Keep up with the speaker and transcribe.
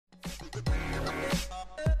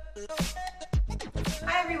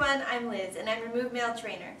everyone, I'm Liz and I'm your Move Male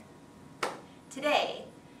trainer. Today,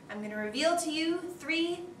 I'm going to reveal to you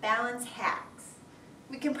 3 balance hacks.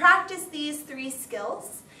 We can practice these 3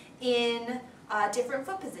 skills in different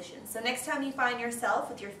foot positions. So next time you find yourself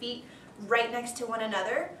with your feet right next to one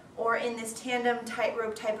another, or in this tandem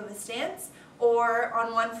tightrope type of a stance, or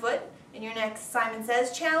on one foot in your next Simon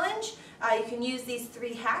Says challenge, you can use these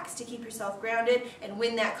 3 hacks to keep yourself grounded and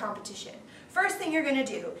win that competition. First thing you're going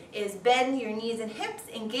to do is bend your knees and hips,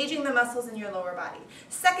 engaging the muscles in your lower body.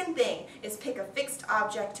 Second thing is pick a fixed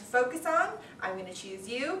object to focus on. I'm going to choose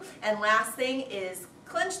you. And last thing is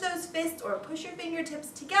clench those fists or push your fingertips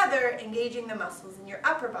together, engaging the muscles in your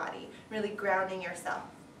upper body, really grounding yourself.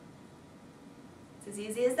 It's as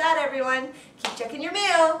easy as that, everyone. Keep checking your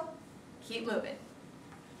mail. Keep moving.